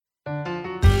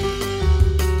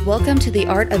Welcome to the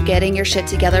Art of Getting Your Shit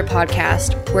Together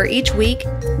podcast, where each week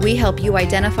we help you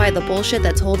identify the bullshit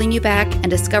that's holding you back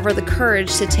and discover the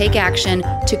courage to take action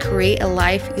to create a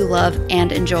life you love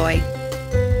and enjoy.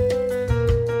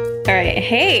 All right.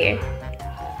 Hey.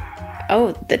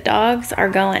 Oh, the dogs are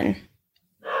going.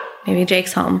 Maybe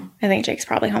Jake's home. I think Jake's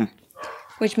probably home,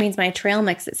 which means my trail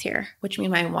mix is here. Which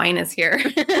means my wine is here.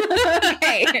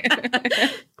 Okay.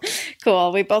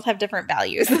 Cool. We both have different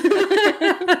values.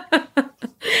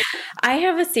 I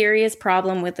have a serious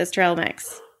problem with this trail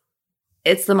mix.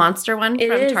 It's the monster one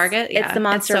from Target. It's the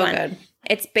monster one. Good.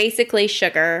 It's basically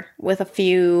sugar with a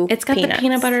few It's got peanuts. the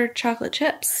peanut butter chocolate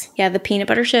chips. Yeah, the peanut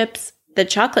butter chips, the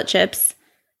chocolate chips,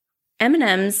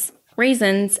 M&Ms,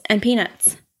 raisins, and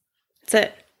peanuts. That's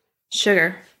it.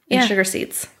 Sugar. And sugar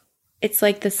seeds. It's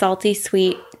like the salty,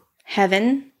 sweet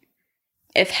heaven.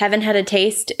 If heaven had a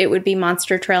taste, it would be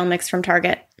Monster Trail Mix from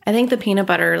Target. I think the peanut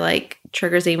butter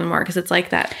triggers even more because it's like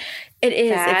that. It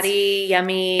is fatty,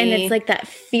 yummy. And it's like that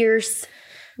fierce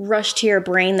rush to your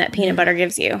brain that peanut butter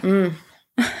gives you.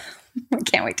 I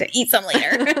can't wait to eat some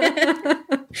later. Anyway,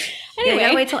 you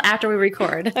gotta wait till after we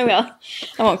record. I will.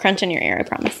 I won't crunch in your ear, I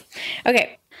promise.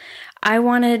 Okay. I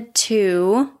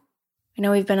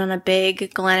know we've been on a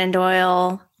big Glennon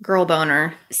Doyle Girl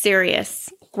boner. Serious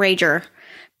rager,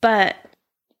 but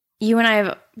you and I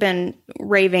have been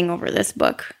raving over this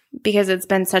book because it's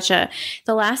been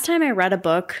the last time I read a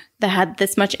book that had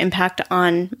this much impact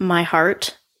on my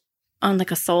heart on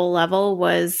a soul level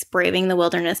was Braving the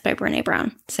Wilderness by Brené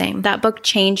Brown. Same. That book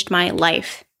changed my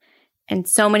life in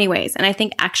so many ways. And I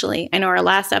think I know our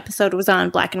last episode was on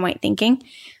black and white thinking.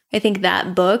 I think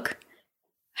that book,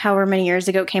 however many years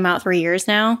ago, came out 3 years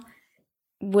now,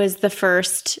 was the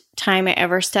first time I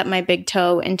ever stepped my big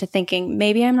toe into thinking,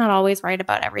 maybe I'm not always right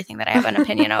about everything that I have an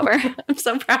opinion over. I'm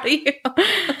so proud of you.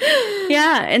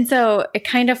 Yeah. And so it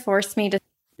kind of forced me to,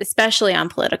 especially on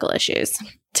political issues,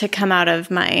 to come out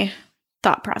of my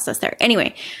thought process there.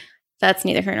 Anyway, that's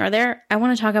neither here nor there. I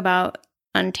want to talk about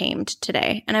Untamed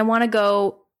today. And I want to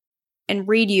go and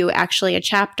read you actually a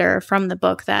chapter from the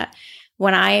book that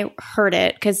when I heard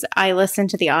it, because I listened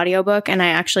to the audiobook and I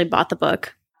actually bought the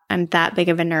book. I'm that big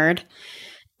of a nerd.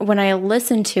 When I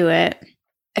listened to it,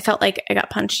 I felt like I got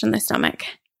punched in the stomach.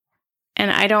 And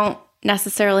I don't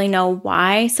necessarily know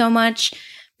why so much,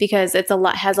 because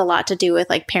has a lot to do with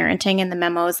parenting and the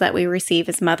memos that we receive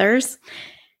as mothers.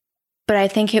 But I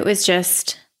think it was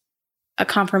just a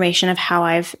confirmation of how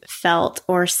I've felt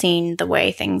or seen the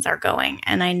way things are going.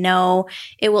 And I know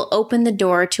it will open the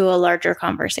door to a larger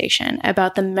conversation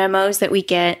about the memos that we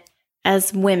get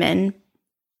as women,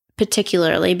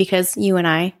 particularly because you and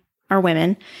I are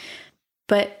women,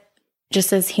 but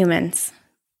just as humans,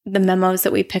 the memos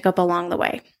that we pick up along the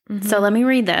way. Mm-hmm. So let me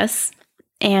read this.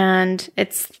 And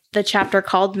it's the chapter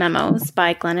called Memos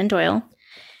by Glennon Doyle.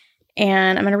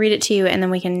 And I'm going to read it to you, and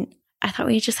then I thought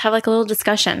we'd just have a little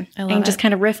discussion and just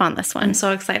kind of riff on this one. I'm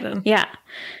so excited. Yeah.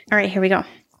 All right, here we go.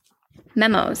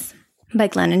 Memos by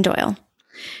Glennon Doyle.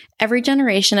 Every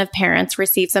generation of parents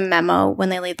receives a memo when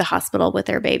they leave the hospital with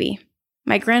their baby.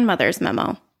 My grandmother's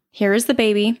memo. Here is the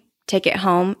baby. Take it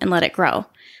home and let it grow.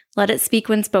 Let it speak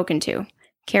when spoken to.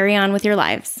 Carry on with your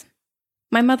lives.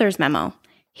 My mother's memo.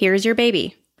 Here is your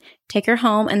baby. Take her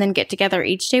home and then get together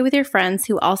each day with your friends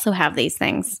who also have these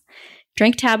things.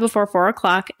 Drink tab before 4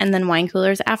 o'clock and then wine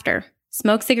coolers after.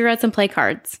 Smoke cigarettes and play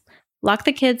cards. Lock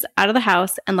the kids out of the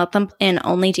house and let them in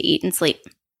only to eat and sleep.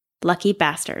 Lucky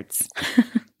bastards.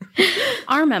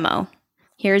 Our memo.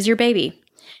 Here's your baby.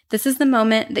 This is the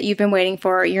moment that you've been waiting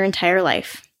for your entire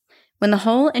life. When the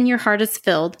hole in your heart is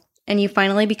filled and you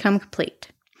finally become complete.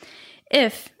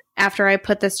 If, after I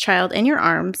put this child in your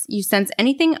arms, you sense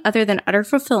anything other than utter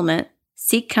fulfillment,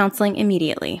 seek counseling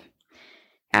immediately.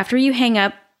 After you hang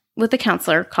up with the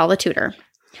counselor, call a tutor.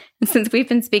 And since we've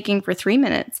been speaking for 3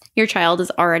 minutes, your child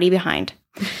is already behind.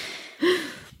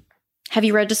 Have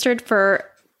you registered for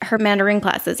her Mandarin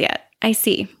classes yet? I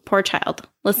see. Poor child.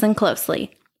 Listen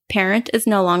closely. Parent is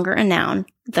no longer a noun.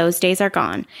 Those days are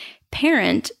gone.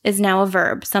 Parent is now a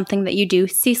verb, something that you do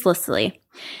ceaselessly.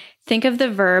 Think of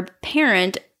the verb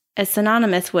parent as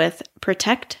synonymous with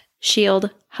protect, shield,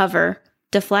 hover,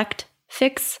 deflect,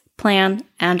 fix, plan,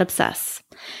 and obsess.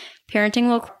 Parenting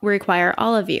will require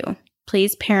all of you.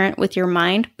 Please parent with your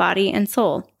mind, body, and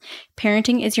soul.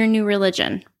 Parenting is your new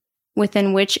religion,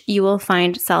 within which you will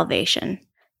find salvation.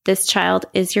 This child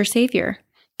is your savior.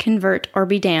 Convert or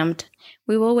be damned.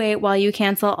 We will wait while you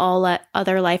cancel all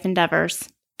other life endeavors.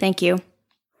 Thank you.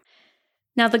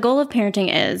 Now the goal of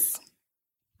parenting is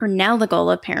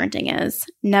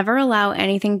never allow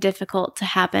anything difficult to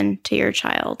happen to your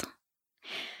child.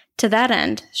 To that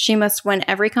end, she must win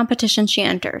every competition she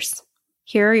enters.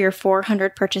 Here are your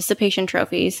 400 participation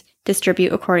trophies.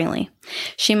 Distribute accordingly.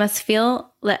 She must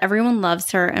feel that everyone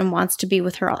loves her and wants to be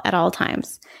with her at all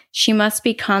times. She must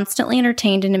be constantly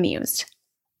entertained and amused.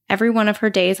 Every one of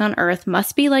her days on Earth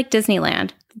must be like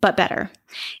Disneyland, but better.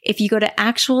 If you go to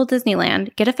actual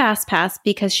Disneyland, get a fast pass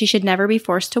because she should never be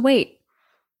forced to wait.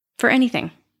 For anything.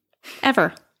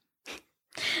 Ever.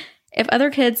 If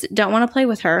other kids don't want to play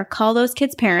with her, call those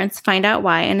kids' parents, find out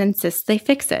why, and insist they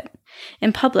fix it.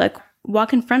 In public,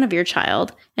 walk in front of your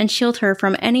child and shield her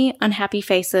from any unhappy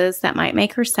faces that might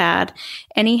make her sad,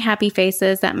 any happy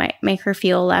faces that might make her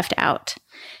feel left out.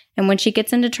 And when she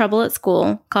gets into trouble at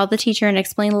school, call the teacher and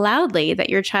explain loudly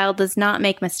that your child does not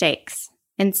make mistakes.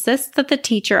 Insist that the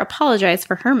teacher apologize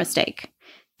for her mistake.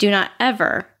 Do not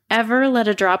ever let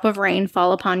a drop of rain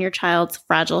fall upon your child's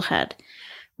fragile head.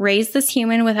 Raise this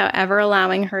human without ever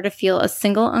allowing her to feel a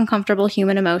single uncomfortable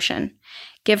human emotion.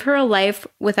 Give her a life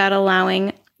without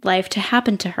allowing life to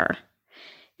happen to her.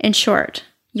 In short,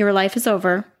 your life is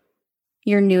over.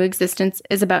 Your new existence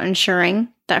is about ensuring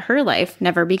that her life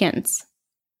never begins.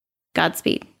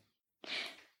 Godspeed.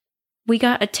 We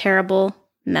got a terrible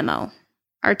memo.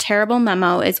 Our terrible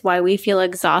memo is why we feel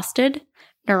exhausted,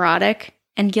 neurotic,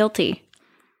 and guilty.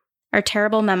 Our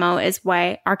terrible memo is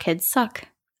why our kids suck.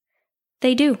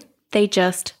 They do. They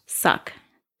just suck.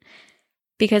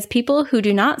 Because people who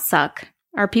do not suck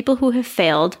are people who have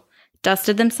failed,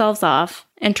 dusted themselves off,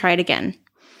 and tried again.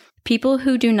 People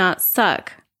who do not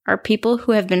suck are people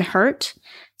who have been hurt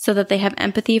so that they have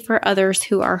empathy for others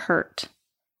who are hurt.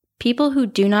 People who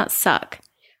do not suck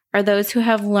are those who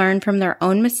have learned from their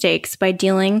own mistakes by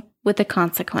dealing with the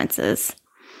consequences.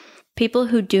 People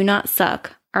who do not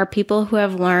suck are people who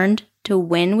have learned to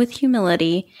win with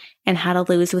humility and how to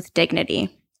lose with dignity.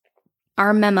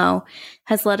 Our memo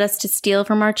has led us to steal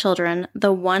from our children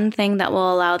the one thing that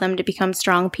will allow them to become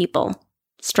strong people: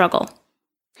 struggle.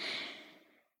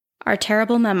 Our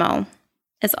terrible memo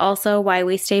is also why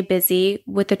we stay busy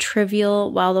with the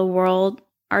trivial while the world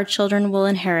our children will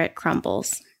inherit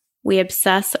crumbles. We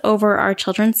obsess over our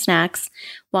children's snacks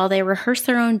while they rehearse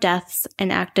their own deaths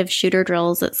in active shooter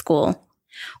drills at school.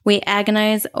 We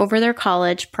agonize over their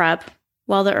college prep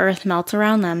while the earth melts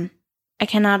around them. I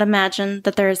cannot imagine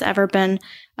that there has ever been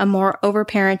a more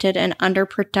overparented and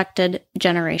underprotected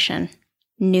generation.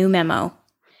 New memo.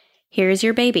 Here's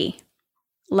your baby.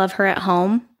 Love her at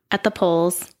home, at the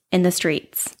polls, in the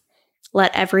streets.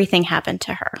 Let everything happen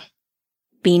to her.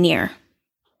 Be near.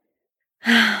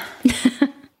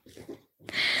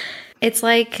 It's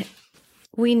like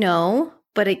we know,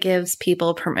 but it gives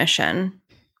people permission.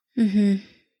 Mm-hmm.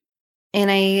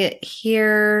 And I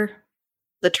hear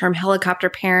the term helicopter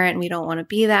parent, and we don't want to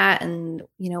be that, and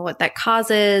you know what that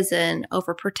causes, and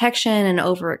overprotection and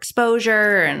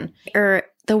overexposure, or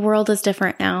the world is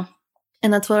different now.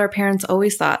 And that's what our parents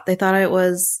always thought. They thought it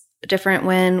was different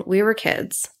when we were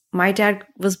kids. My dad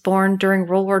was born during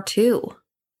World War II.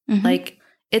 Mm-hmm. Like,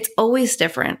 it's always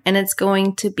different, and it's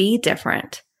going to be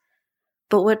different.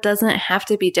 But what doesn't have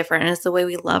to be different is the way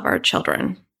we love our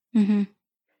children. Mm-hmm.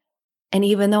 And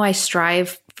even though I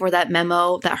strive for that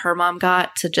memo that her mom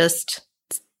got to just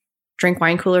drink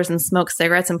wine coolers and smoke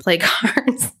cigarettes and play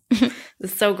cards,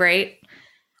 it's so great.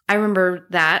 I remember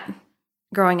that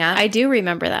growing up. I do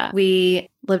remember that. We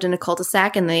lived in a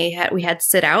cul-de-sac, and we had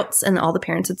sit-outs, and all the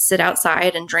parents would sit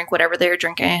outside and drink whatever they were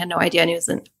drinking. I had no idea. I knew it was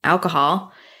an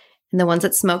alcohol. And the ones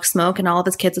that smoke, and all of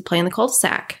his kids would play in the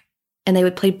cul-de-sac. And they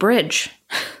would play bridge.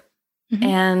 Mm-hmm.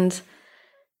 And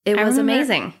it was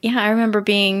amazing. Yeah, I remember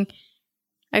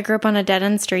I grew up on a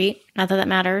dead-end street. Not that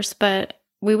matters, but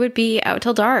we would be out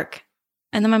till dark.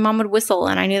 And then my mom would whistle,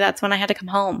 and I knew that's when I had to come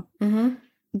home. Mm-hmm.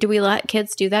 Do we let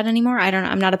kids do that anymore? I don't know.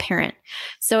 I'm not a parent.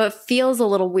 So it feels a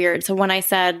little weird. So when I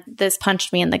said this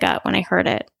punched me in the gut when I heard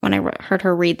it, when I heard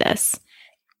her read this,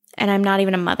 and I'm not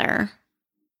even a mother,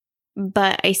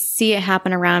 but I see it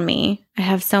happen around me. I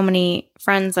have so many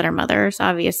friends that are mothers,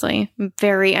 obviously.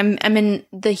 I'm in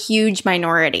the huge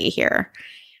minority here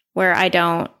where I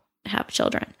don't have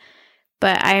children.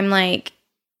 But I'm like,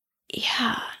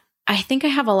 yeah, I think I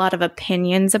have a lot of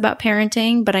opinions about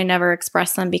parenting, but I never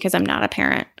express them because I'm not a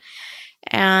parent.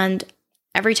 And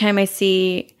every time I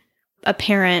see a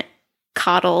parent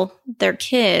coddle their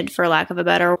kid, for lack of a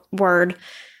better word,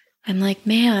 I'm like,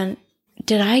 man,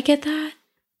 did I get that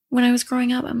when I was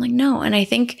growing up? I'm like, no. And I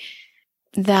think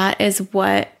that is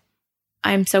what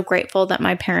I'm so grateful that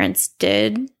my parents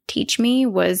did teach me,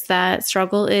 was that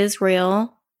struggle is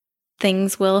real.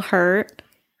 Things will hurt.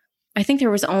 I think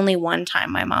there was only one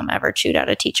time my mom ever chewed out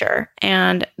a teacher,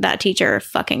 and that teacher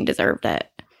fucking deserved it.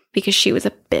 because she was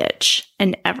a bitch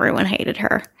and everyone hated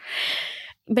her.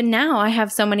 But now I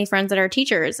have so many friends that are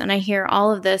teachers and I hear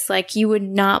all of this, like, you would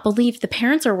not believe the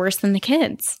parents are worse than the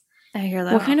kids. I hear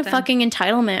that. What kind of fucking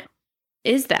entitlement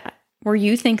is that? Where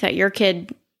you think that your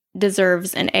kid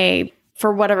deserves an A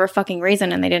for whatever fucking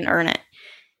reason and they didn't earn it.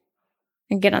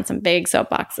 I get on some big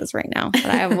soapboxes right now, but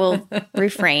I will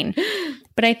refrain.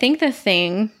 But I think the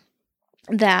thing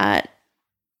that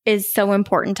is so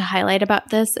important to highlight about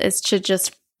this is to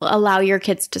just allow your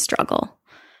kids to struggle.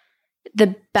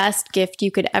 The best gift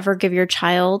you could ever give your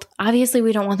child, obviously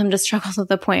we don't want them to struggle to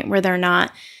the point where they're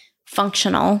not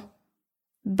functional.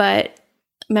 But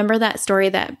remember that story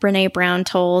that Brene Brown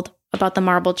told about the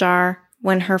marble jar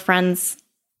when her friends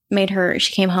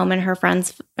she came home and her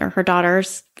friends, or her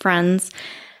daughter's friends,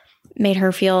 made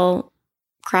her feel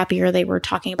crappy, or they were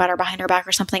talking about her behind her back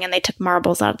or something, and they took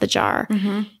marbles out of the jar.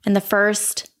 Mm-hmm. And the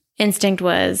first instinct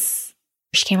was,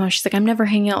 she came home, she's like, I'm never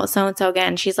hanging out with so-and-so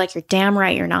again. She's like, you're damn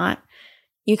right you're not.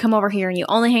 You come over here and you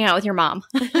only hang out with your mom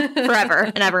forever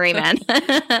and ever, amen.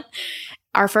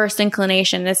 Our first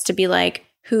inclination is to be like,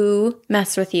 who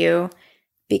messed with you?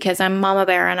 Because I'm mama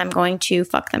bear and I'm going to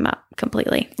fuck them up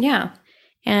completely. Yeah.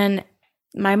 And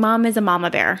my mom is a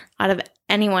mama bear out of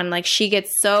anyone. Like, she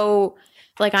gets so,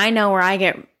 like, I know where I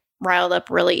get riled up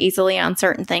really easily on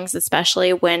certain things,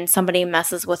 especially when somebody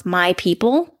messes with my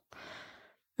people.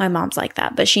 My mom's like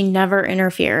that, but she never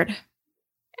interfered.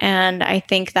 And I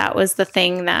think that was the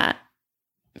thing that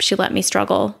she let me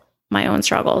struggle my own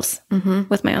struggles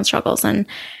with my own struggles. And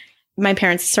my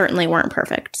parents certainly weren't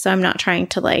perfect. So I'm not trying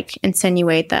to like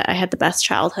insinuate that I had the best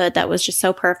childhood that was just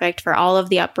so perfect for all of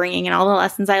the upbringing and all the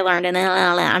lessons I learned. And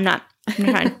I'm not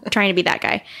trying to be that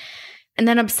guy. And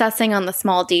then obsessing on the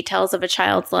small details of a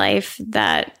child's life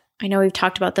that I know we've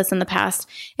talked about this in the past.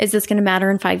 Is this going to matter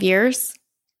in 5 years?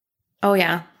 Oh,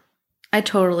 yeah. I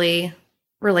totally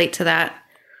relate to that.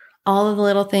 All of the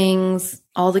little things,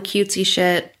 all the cutesy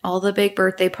shit, all the big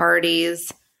birthday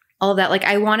parties, all of that. Like,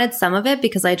 I wanted some of it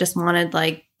because I just wanted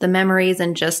like the memories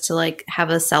and just to like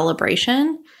have a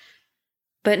celebration.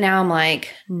 But now I'm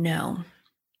like, no.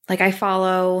 Like, I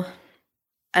follow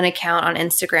an account on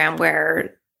Instagram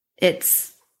where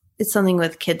it's something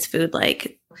with kids' food.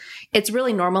 Like, it's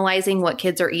really normalizing what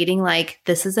kids are eating. Like,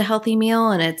 this is a healthy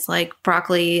meal and it's like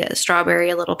broccoli, a strawberry,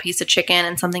 a little piece of chicken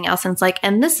and something else. And it's like,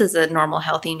 and this is a normal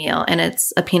healthy meal and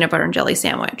it's a peanut butter and jelly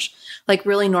sandwich. Like,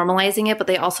 really normalizing it. But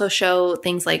they also show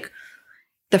things like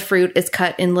the fruit is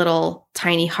cut in little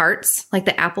tiny hearts, like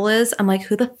the apple is. I'm like,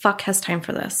 who the fuck has time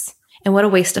for this? And what a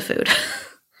waste of food.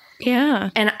 Yeah.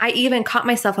 And I even caught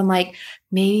myself. I'm like,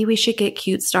 maybe we should get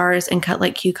cute stars and cut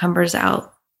like cucumbers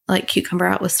out. Like cucumber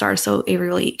out with stars, so Avery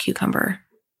will eat cucumber.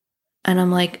 And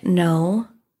I'm like, no,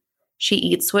 she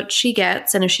eats what she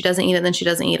gets. And if she doesn't eat it, then she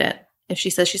doesn't eat it. If she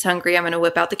says she's hungry, I'm going to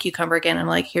whip out the cucumber again. I'm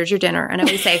like, here's your dinner. And I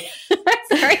always say,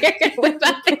 sorry, you're going to whip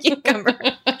out the cucumber.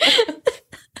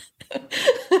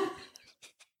 That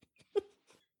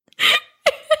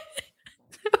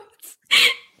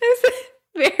was a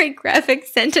very graphic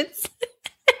sentence.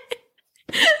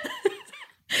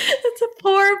 It's a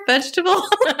poor vegetable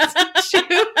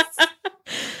juice.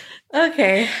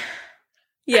 Okay.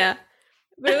 Yeah.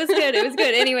 But it was good. It was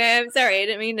good. Anyway, I'm sorry. I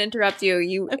didn't mean to interrupt you.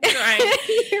 You're whipping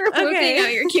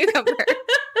out your cucumber.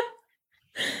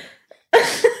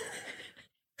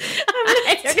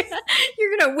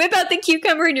 You're going to whip out the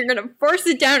cucumber and you're going to force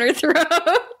it down her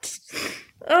throat.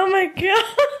 Oh my God.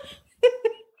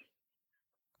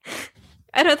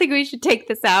 I don't think we should take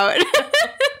this out.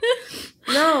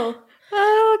 No.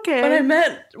 Oh, okay. What I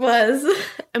meant was,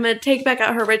 I'm going to take back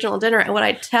out her original dinner. And what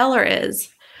I tell her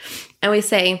is, and we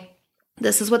say,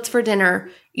 this is what's for dinner.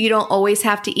 You don't always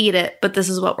have to eat it, but this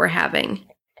is what we're having.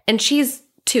 And she's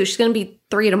 2. She's going to be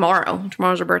 3 tomorrow.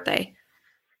 Tomorrow's her birthday.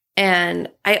 And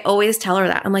I always tell her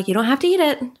that. I'm like, you don't have to eat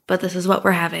it, but this is what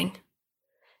we're having.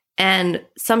 And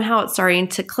somehow it's starting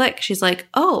to click. She's like,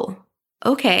 oh,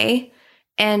 okay.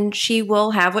 And she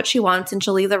will have what she wants and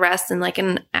she'll leave the rest. And like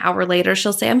an hour later,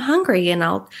 she'll say, I'm hungry. And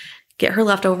I'll get her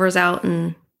leftovers out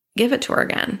and give it to her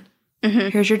again. Mm-hmm.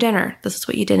 Here's your dinner. This is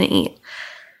what you didn't eat.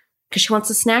 Because she wants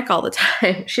to snack all the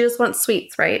time. She just wants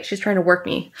sweets, right? She's trying to work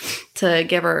me to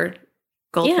give her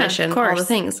goldfish and all the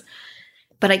things.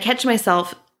 But I catch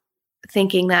myself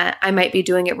thinking that I might be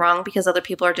doing it wrong because other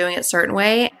people are doing it a certain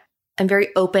way. I'm very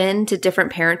open to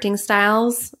different parenting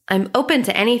styles. I'm open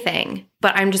to anything,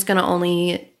 but I'm just going to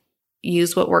only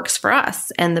use what works for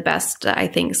us and the best, I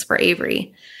think, is for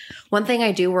Avery. One thing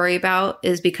I do worry about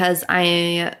is because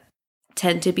I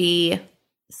tend to be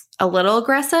a little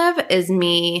aggressive is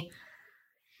me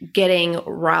getting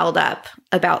riled up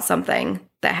about something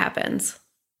that happens.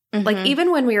 Mm-hmm. Like,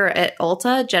 even when we were at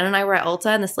Ulta, Jen and I were at Ulta,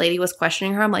 and this lady was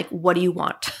questioning her. I'm like, what do you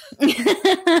want?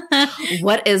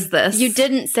 What is this? You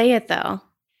didn't say it, though.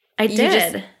 I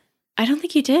did. I don't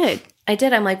think you did. I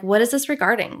did. I'm like, what is this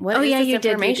regarding? What is this you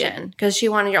information? Because she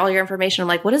wanted all your information. I'm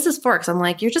like, what is this for? Because I'm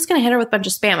like, you're just going to hit her with a bunch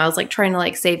of spam. I was like trying to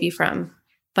like save you from a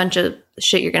bunch of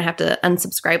shit you're going to have to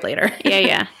unsubscribe later.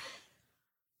 Yeah.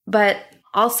 But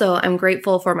also, I'm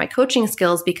grateful for my coaching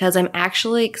skills because I'm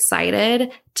actually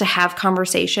excited to have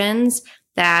conversations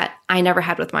that I never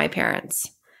had with my parents,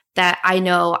 that I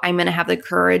know I'm going to have the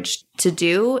courage to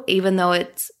do, even though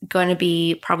it's going to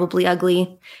be probably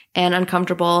ugly and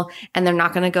uncomfortable, and they're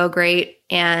not going to go great,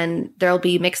 and there'll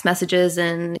be mixed messages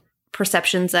and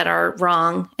perceptions that are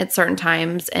wrong at certain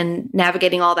times, and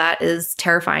navigating all that is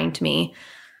terrifying to me.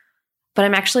 But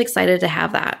I'm actually excited to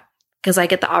have that because I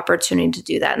get the opportunity to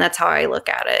do that, and that's how I look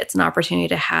at it. It's an opportunity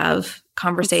to have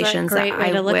conversations that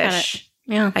I wish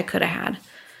I could have had.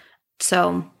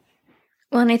 So,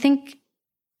 well, and I think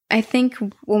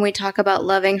when we talk about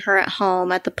loving her at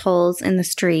home, at the polls, in the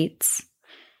streets,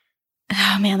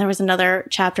 oh man, there was another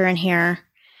chapter in here.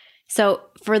 So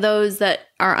for those that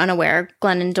are unaware,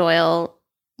 Glennon Doyle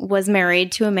was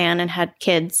married to a man and had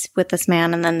kids with this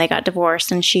man, and then they got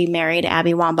divorced, and she married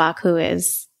Abby Wambach, who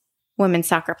is a women's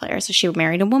soccer player. So she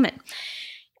married a woman.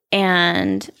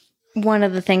 And one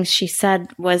of the things she said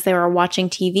was they were watching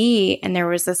TV, and there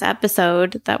was this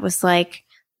episode that was like,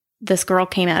 this girl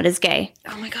came out as gay.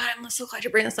 Oh my God, I'm so glad you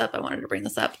bring this up. I wanted to bring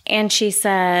this up. And she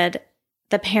said,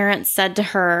 the parents said to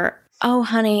her, oh,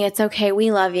 honey, it's okay.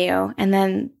 We love you. And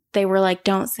then they were like,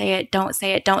 don't say it. Don't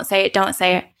say it. Don't say it. Don't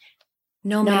say it.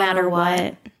 No matter what.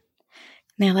 And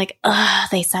they're like, ugh,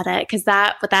 they said it. Because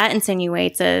what that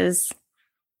insinuates is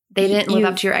they didn't live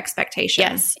up to your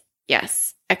expectations.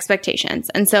 Yes. Expectations.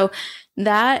 And so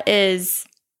that is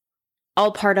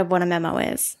all part of what a memo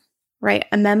is. Right.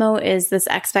 A memo is this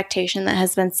expectation that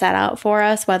has been set out for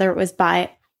us, whether it was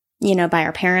by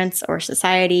our parents or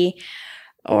society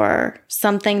or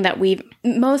something that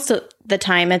most of the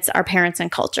time it's our parents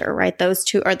and culture, right? Those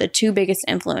two are the two biggest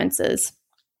influences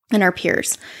in our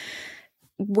peers.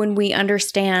 When we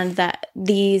understand that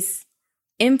these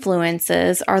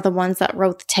influences are the ones that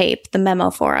wrote the tape, the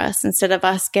memo for us, instead of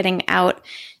us getting out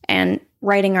and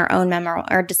writing our own memo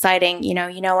or deciding, you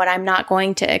know what, I'm not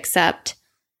going to accept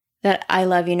that I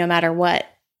love you no matter what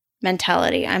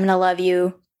mentality. I'm going to love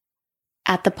you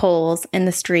at the polls, in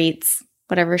the streets,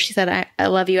 whatever she said. I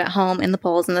love you at home, in the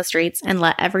polls, in the streets, and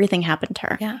let everything happen to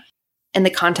her. Yeah. In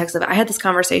the context of it, I had this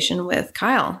conversation with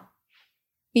Kyle.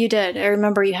 You did. I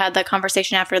remember you had that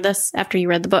conversation after you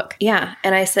read the book. Yeah.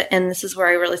 And I said, and this is where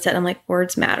I really said, I'm like,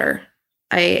 words matter.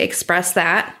 I expressed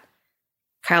that.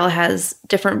 Kyle has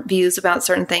different views about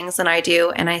certain things than I do.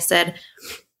 And I said,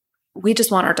 we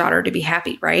just want our daughter to be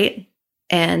happy, right?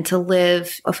 And to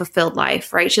live a fulfilled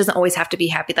life, right? She doesn't always have to be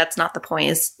happy. That's not the point,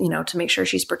 is, to make sure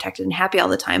she's protected and happy all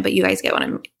the time. But you guys get what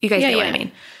I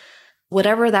mean.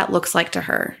 Whatever that looks like to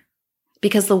her.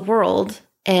 Because the world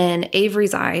in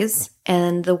Avery's eyes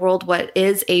and the world what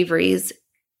is Avery's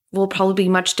will probably be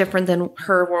much different than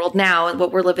her world now and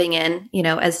what we're living in,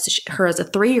 as her as a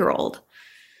 3-year-old.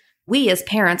 We as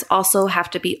parents also have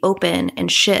to be open and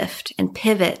shift and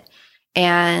pivot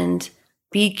and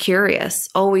be curious,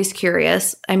 always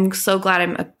curious. I'm so glad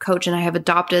I'm a coach and I have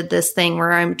adopted this thing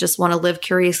where I just want to live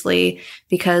curiously,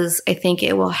 because I think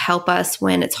it will help us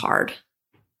when it's hard,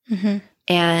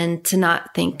 and to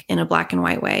not think in a black and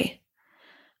white way.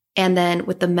 And then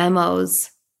with the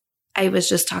memos, I was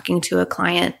just talking to a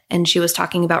client, and she was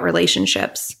talking about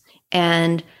relationships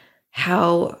and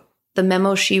how the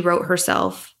memo she wrote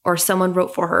herself, or someone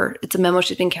wrote for her, it's a memo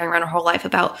she's been carrying around her whole life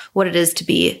about what it is to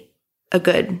be a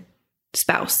good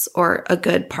spouse or a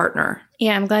good partner.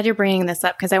 Yeah, I'm glad you're bringing this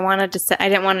up, because I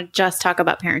didn't want to just talk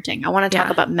about parenting. I want to talk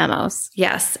about memos.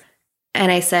 Yes.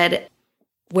 And I said,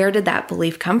 where did that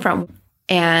belief come from?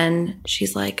 And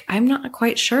she's like, I'm not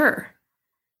quite sure.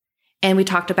 And we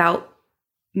talked about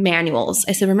manuals.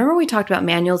 I said, remember we talked about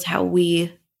manuals, how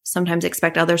we sometimes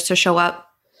expect others to show up?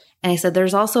 And I said,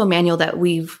 there's also a manual that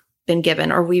we've been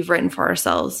given or we've written for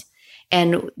ourselves.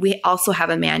 And we also have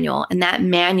a manual, and that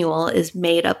manual is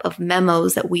made up of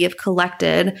memos that we have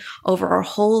collected over our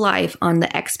whole life on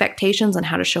the expectations on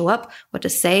how to show up, what to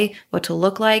say, what to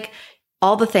look like,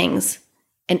 all the things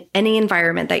in any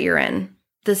environment that you're in.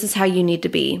 This is how you need to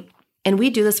be. And we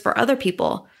do this for other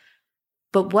people.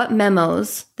 But what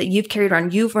memos that you've carried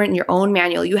around, you've written your own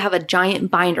manual, you have a giant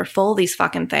binder full of these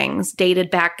fucking things dated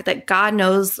back that God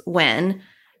knows when,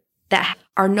 that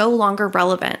are no longer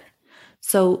relevant.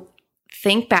 So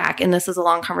think back, and this is a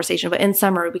long conversation, but in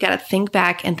summary, we got to think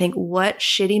back and think, what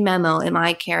shitty memo am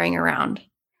I carrying around?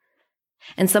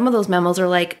 And some of those memos are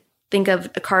like, think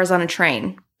of cars on a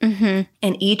train. Mm-hmm.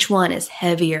 And each one is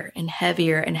heavier and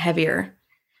heavier and heavier.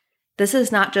 This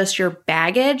is not just your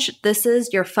baggage. This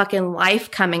is your fucking life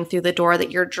coming through the door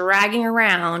that you're dragging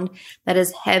around that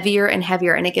is heavier and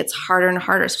heavier, and it gets harder and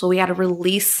harder. So we got to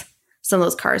release some of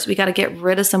those cars. We got to get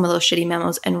rid of some of those shitty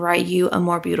memos and write you a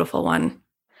more beautiful one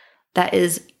that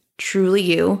is truly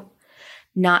you,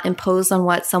 not imposed on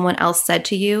what someone else said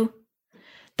to you,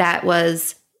 that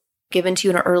was given to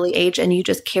you at an early age and you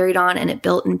just carried on and it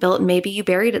built and built. And maybe you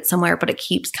buried it somewhere, but it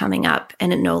keeps coming up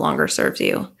and it no longer serves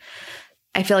you.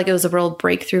 I feel like it was a real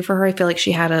breakthrough for her. I feel like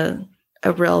she had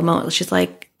a real moment. She's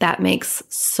like, that makes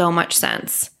so much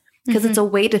sense. Because it's a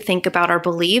way to think about our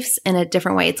beliefs in a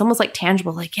different way. It's almost like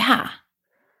tangible. Like, yeah,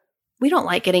 we don't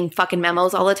like getting fucking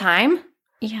memos all the time.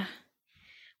 Yeah.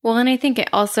 Well, and I think it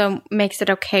also makes it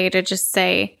okay to just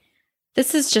say,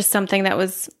 this is just something that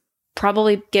was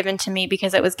probably given to me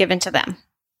because it was given to them.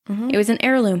 Mm-hmm. It was an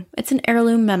heirloom. It's an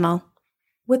heirloom memo.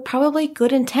 With probably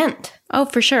good intent. Oh,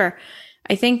 for sure.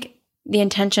 I think the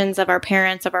intentions of our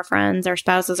parents, of our friends, our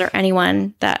spouses, or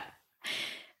anyone that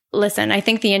listen, I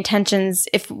think the intentions,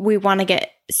 if we want to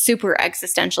get super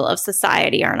existential, of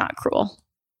society are not cruel.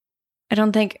 I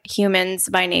don't think humans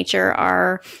by nature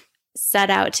are set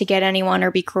out to get anyone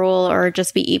or be cruel or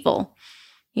just be evil.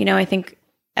 You know, I think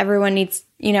everyone needs,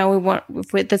 you know,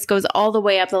 this goes all the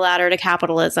way up the ladder to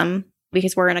capitalism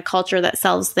because we're in a culture that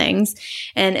sells things.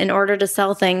 And in order to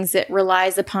sell things, it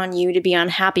relies upon you to be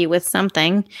unhappy with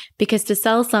something, because to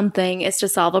sell something is to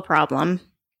solve a problem.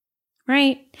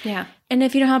 Right? Yeah. And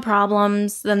if you don't have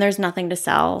problems, then there's nothing to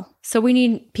sell. So we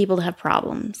need people to have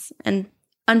problems. And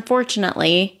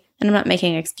unfortunately, and I'm not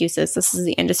making excuses, this is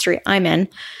the industry I'm in,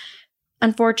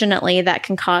 unfortunately, that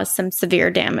can cause some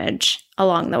severe damage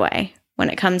along the way when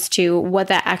it comes to what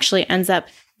that actually ends up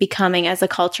becoming as a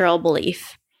cultural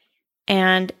belief.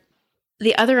 And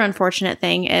the other unfortunate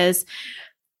thing is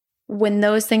when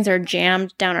those things are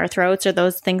jammed down our throats or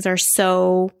those things are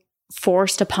so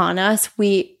forced upon us,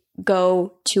 we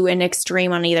go to an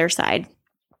extreme on either side,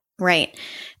 right?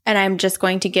 And I'm just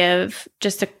going to give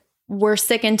we're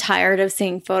sick and tired of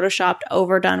seeing photoshopped,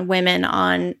 overdone women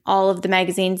on all of the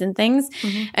magazines and things.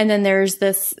 Mm-hmm. And then there's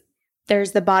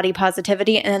the body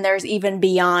positivity, and then there's even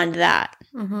beyond that,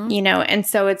 you know? And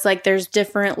so it's like there's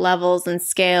different levels and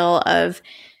scale of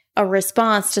a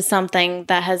response to something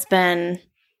that has been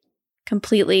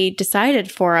completely decided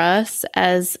for us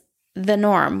as the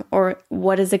norm or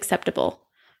what is acceptable.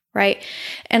 Right.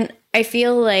 And I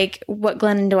feel like what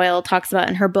Glennon Doyle talks about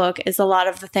in her book is a lot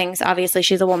of the things, obviously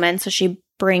she's a woman, so she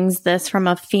brings this from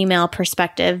a female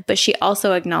perspective, but she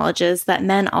also acknowledges that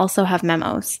men also have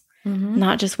memos,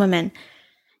 not just women,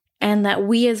 and that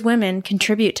we as women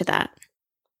contribute to that.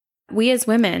 We as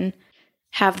women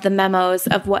have the memos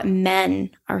of what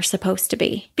men are supposed to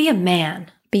be. Be a man.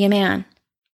 Be a man.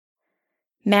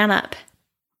 Man up.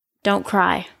 Don't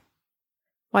cry.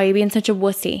 Why are you being such a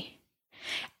wussy?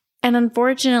 And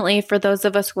unfortunately, for those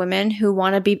of us women who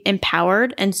want to be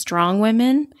empowered and strong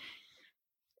women,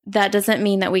 that doesn't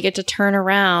mean that we get to turn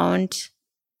around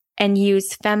and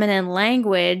use feminine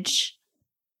language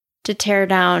to tear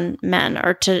down men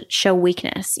or to show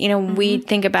weakness. You know, we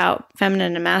think about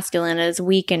feminine and masculine as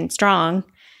weak and strong.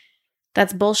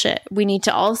 That's bullshit. We need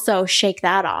to also shake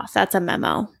that off. That's a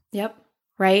memo. Yep.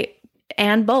 Right?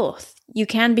 And both. You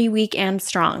can be weak and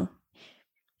strong.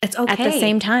 It's okay. At the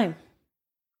same time.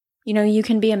 You know, you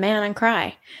can be a man and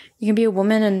cry. You can be a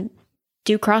woman and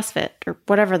do CrossFit or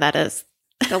whatever that is.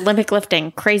 Olympic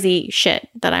lifting, crazy shit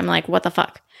that I'm like, what the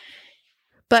fuck?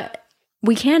 But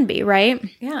we can be, right?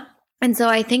 Yeah. And so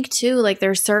I think too, like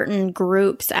there's certain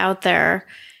groups out there.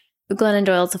 Glennon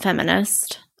Doyle's a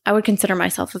feminist. I would consider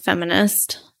myself a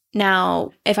feminist.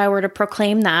 Now, if I were to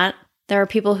proclaim that, there are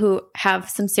people who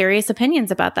have some serious opinions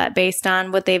about that based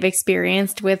on what they've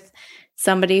experienced with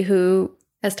somebody who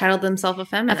has titled themselves a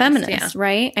feminist. A feminist,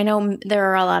 right? I know there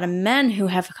are a lot of men who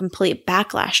have a complete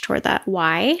backlash toward that.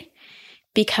 Why?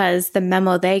 Because the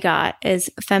memo they got is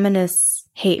feminists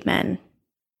hate men.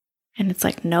 And it's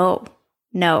like, no.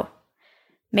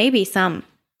 Maybe some,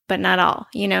 but not all,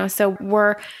 you know? So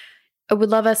I would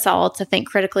love us all to think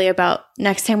critically about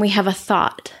next time we have a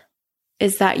thought.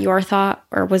 Is that your thought,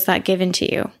 or was that given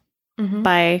to you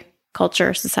by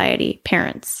culture, society,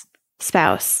 parents,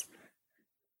 spouse?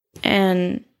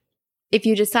 And if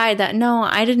you decide that, no,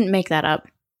 I didn't make that up.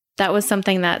 That was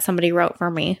something that somebody wrote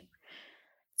for me.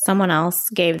 Someone else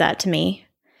gave that to me.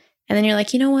 And then you're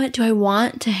like, you know what? Do I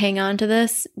want to hang on to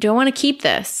this? Do I want to keep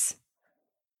this?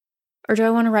 Or do I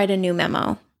want to write a new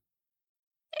memo?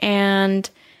 And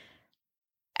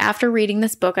after reading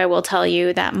this book, I will tell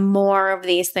you that more of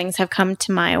these things have come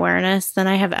to my awareness than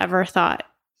I have ever thought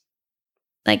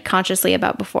like consciously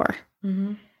about before.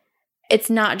 Mm-hmm. It's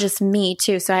not just me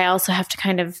too. So I also have to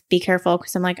kind of be careful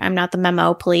because I'm like, I'm not the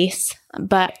memo police,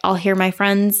 but I'll hear my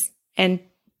friends and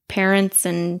parents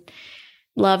and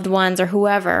loved ones or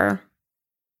whoever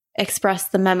express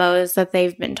the memos that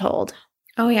they've been told.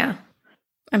 Oh, yeah.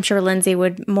 I'm sure Lindsay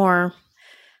would more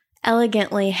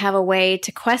elegantly have a way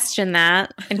to question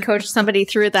that and coach somebody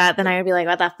through that than I would be like,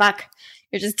 what the fuck?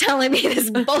 You're just telling me this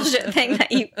bullshit thing that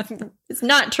it's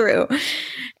not true.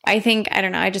 I think, I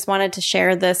don't know, I just wanted to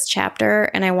share this chapter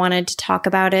and I wanted to talk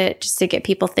about it just to get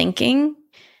people thinking,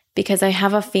 because I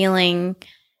have a feeling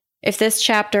if this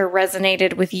chapter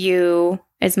resonated with you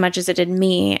as much as it did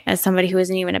me as somebody who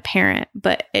isn't even a parent,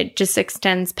 but it just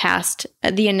extends past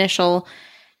the initial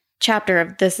chapter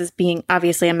of this as being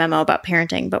obviously a memo about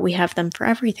parenting, but we have them for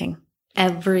everything.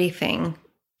 Everything.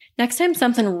 Next time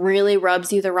something really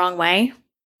rubs you the wrong way,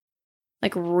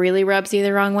 like really rubs you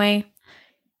the wrong way,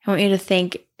 I want you to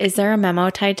think, is there a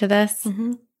memo tied to this?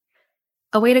 Mm-hmm.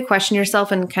 A way to question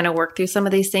yourself and kind of work through some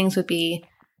of these things would be,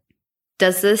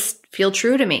 does this feel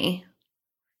true to me?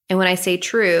 And when I say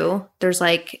true, there's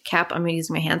like I'm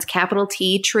using my hands, capital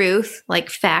T, truth, like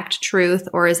fact, truth,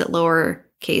 or is it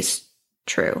lowercase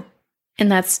true?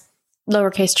 And that's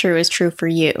lowercase true is true for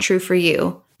you. True for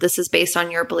you. This is based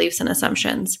on your beliefs and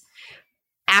assumptions.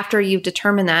 After you've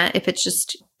determined that, if it's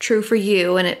just true for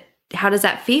you, and how does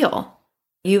that feel?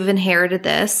 You've inherited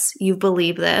this, you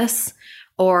believe this,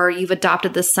 or you've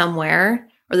adopted this somewhere,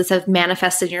 or this has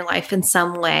manifested in your life in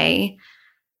some way.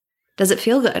 Does it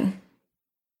feel good?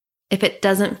 If it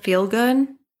doesn't feel good,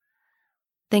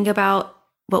 think about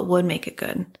what would make it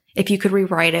good. If you could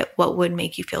rewrite it, what would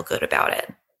make you feel good about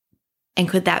it? And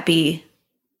could that be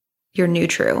your new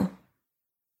true?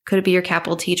 Could it be your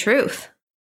capital T truth?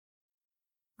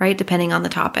 Right? Depending on the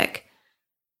topic.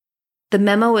 The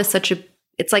memo is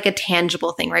it's like a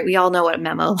tangible thing, right? We all know what a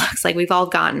memo looks like. We've all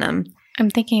gotten them. I'm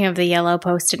thinking of the yellow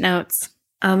Post-it notes.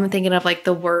 I'm thinking of like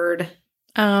the Word.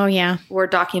 Oh, yeah. Word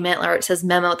document where it says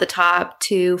memo at the top,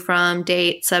 to, from,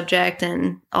 date, subject,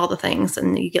 and all the things.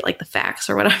 And you get like the facts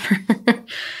or whatever.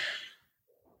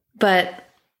 But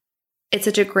it's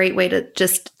such a great way to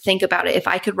just think about it. If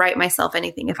I could write myself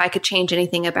anything, if I could change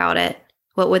anything about it,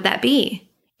 what would that be?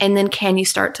 And then can you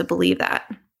start to believe that?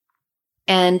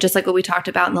 And just like what we talked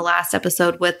about in the last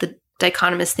episode with the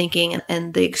dichotomous thinking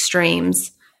and the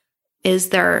extremes, is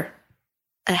there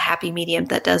a happy medium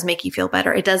that does make you feel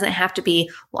better? It doesn't have to be,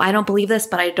 well, I don't believe this,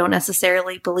 but I don't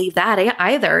necessarily believe that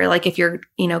either. Like if you're,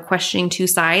 questioning two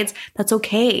sides, that's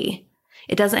okay.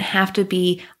 It doesn't have to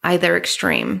be either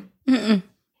extreme. Mm-mm.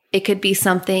 It could be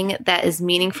something that is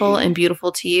meaningful and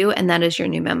beautiful to you, and that is your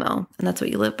new memo, and that's what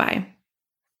you live by.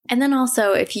 And then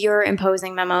also, if you're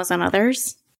imposing memos on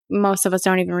others, most of us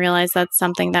don't even realize that's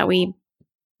something that we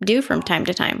do from time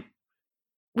to time.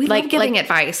 We love giving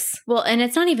advice. Well, and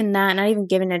it's not even that, not even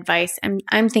giving advice.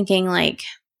 I'm thinking like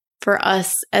for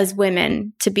us as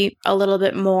women to be a little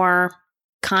bit more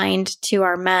kind to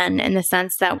our men in the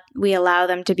sense that we allow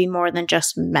them to be more than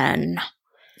just men.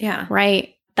 Yeah.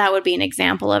 Right? That would be an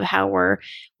example of how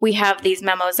we have these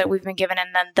memos that we've been given,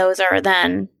 and then those are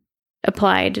then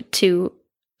applied to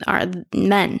our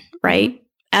men, right? Mm-hmm.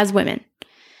 As women.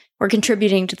 We're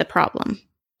contributing to the problem.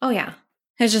 Oh, yeah.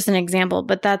 It's just an example,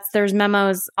 but there's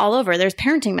memos all over. There's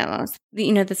parenting memos.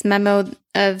 This memo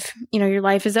of, your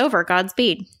life is over.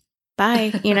 Godspeed. Bye.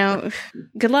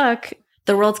 Good luck.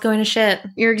 The world's going to shit.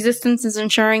 Your existence is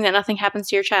ensuring that nothing happens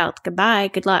to your child. Goodbye.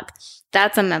 Good luck.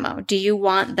 That's a memo. Do you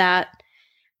want that?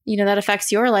 That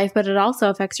affects your life, but it also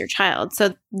affects your child.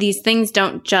 So these things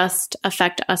don't just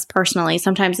affect us personally.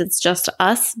 Sometimes it's just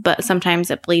us, but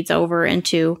sometimes it bleeds over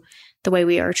into the way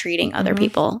we are treating other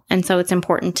people. And so it's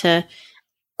important to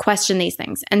question these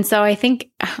things. And so I think,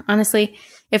 honestly,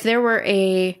 if there were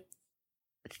a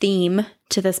theme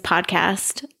to this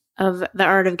podcast of the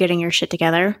art of getting your shit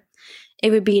together,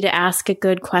 it would be to ask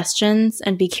good questions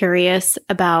and be curious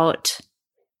about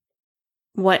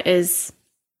what is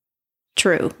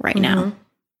true right now.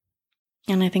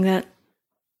 And I think that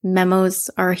memos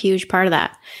are a huge part of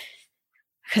that.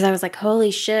 Because I was like,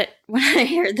 holy shit, when I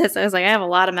heard this, I was like, I have a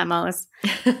lot of memos.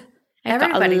 I've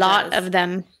got a lot of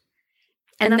them.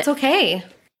 And that's okay.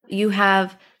 You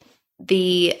have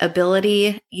the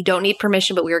ability, you don't need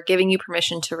permission, but we are giving you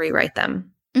permission to rewrite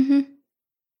them. Mm-hmm.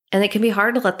 And it can be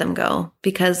hard to let them go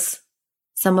because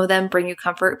some of them bring you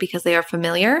comfort because they are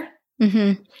familiar.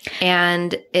 Mm-hmm.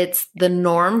 And it's the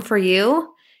norm for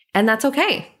you. And that's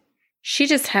okay. She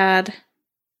just had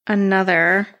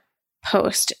another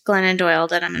post Glennon Doyle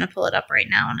did. I'm going to pull it up right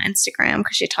now on Instagram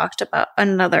because she talked about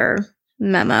another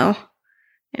memo,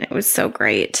 and it was so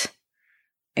great.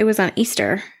 It was on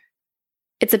Easter.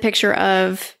 It's a picture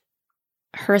of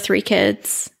her 3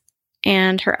 kids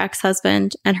and her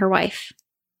ex-husband and her wife.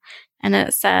 And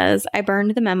it says, I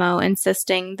burned the memo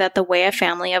insisting that the way a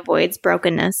family avoids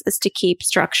brokenness is to keep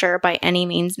structure by any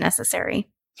means necessary.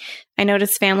 I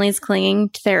noticed families clinging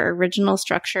to their original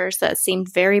structures that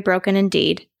seemed very broken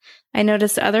indeed. I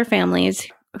noticed other families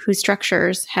whose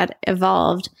structures had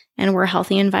evolved and were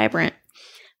healthy and vibrant.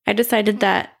 I decided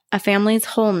that a family's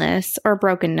wholeness or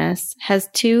brokenness has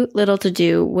too little to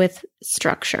do with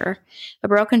structure. A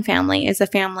broken family is a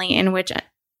family in which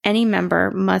any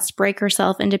member must break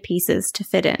herself into pieces to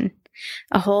fit in.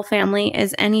 A whole family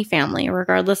is any family,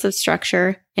 regardless of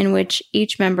structure, in which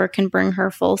each member can bring her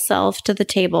full self to the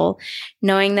table,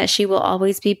 knowing that she will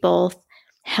always be both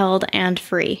held and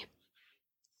free.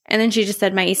 And then she just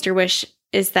said, my Easter wish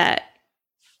is that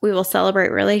we will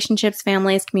celebrate relationships,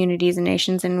 families, communities, and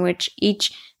nations in which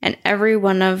each and every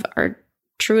one of our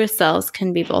truest selves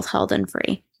can be both held and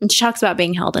free. And she talks about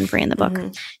being held and free in the book.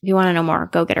 If you want to know more,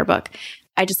 go get her book.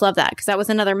 I just love that because that was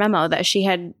another memo that she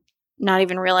had not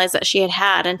even realized that she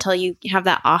had until you have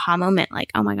that aha moment. Like,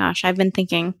 oh my gosh, I've been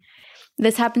thinking.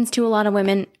 This happens to a lot of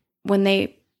women when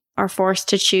they are forced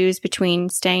to choose between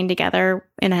staying together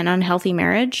in an unhealthy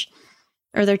marriage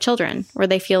or their children, where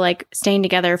they feel like staying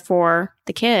together for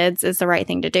the kids is the right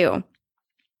thing to do.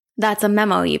 That's a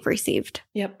memo you've received.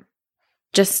 Yep.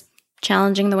 Just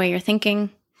challenging the way you're thinking,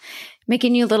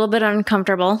 making you a little bit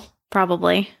uncomfortable,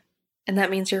 probably. And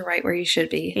that means you're right where you should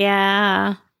be.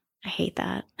 Yeah. I hate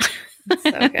that.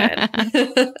 So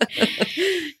good.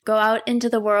 Go out into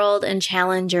the world and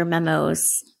challenge your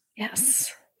memos.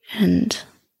 Yes. And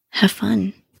have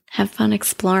fun. Have fun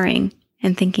exploring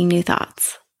and thinking new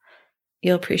thoughts.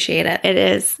 You'll appreciate it. It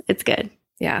is. It's good.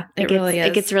 Yeah, it really is.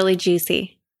 It gets really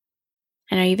juicy.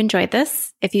 I know you've enjoyed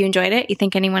this. If you enjoyed it, you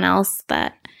think anyone else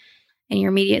that in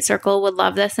your immediate circle would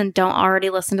love this and don't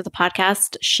already listen to the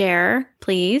podcast, share,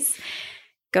 please.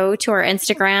 Go to our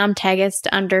Instagram,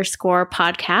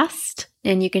 tagist_podcast,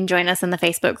 and you can join us in the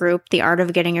Facebook group, The Art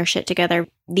of Getting Your Shit Together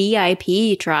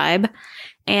VIP Tribe,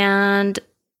 and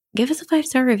give us a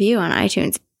 5-star review on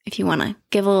iTunes if you want to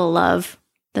give a little love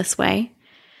this way.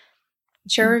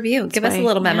 Share a review. Give us a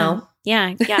little memo.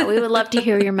 Yeah. We would love to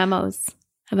hear your memos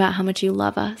about how much you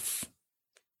love us.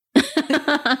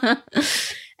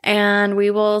 And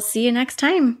we will see you next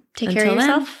time. Take care of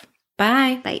yourself.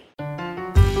 Bye. Bye.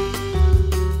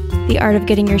 The Art of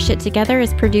Getting Your Shit Together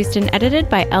is produced and edited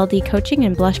by LD Coaching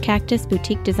and Blush Cactus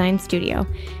Boutique Design Studio.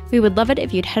 We would love it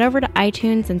if you'd head over to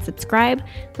iTunes and subscribe,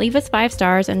 leave us 5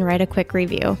 stars, and write a quick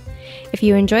review. If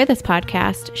you enjoy this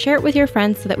podcast, share it with your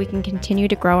friends so that we can continue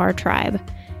to grow our tribe.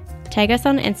 Tag us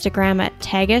on Instagram at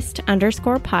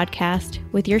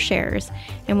tagist_podcast with your shares,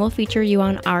 and we'll feature you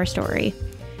on our story.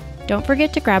 Don't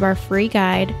forget to grab our free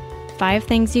guide, 5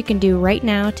 things you can do right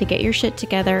now to get your shit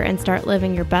together and start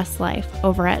living your best life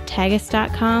over at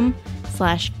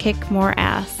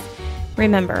tagist.com/kickmoreass.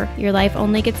 Remember, your life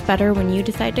only gets better when you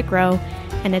decide to grow,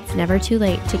 and it's never too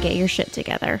late to get your shit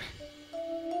together.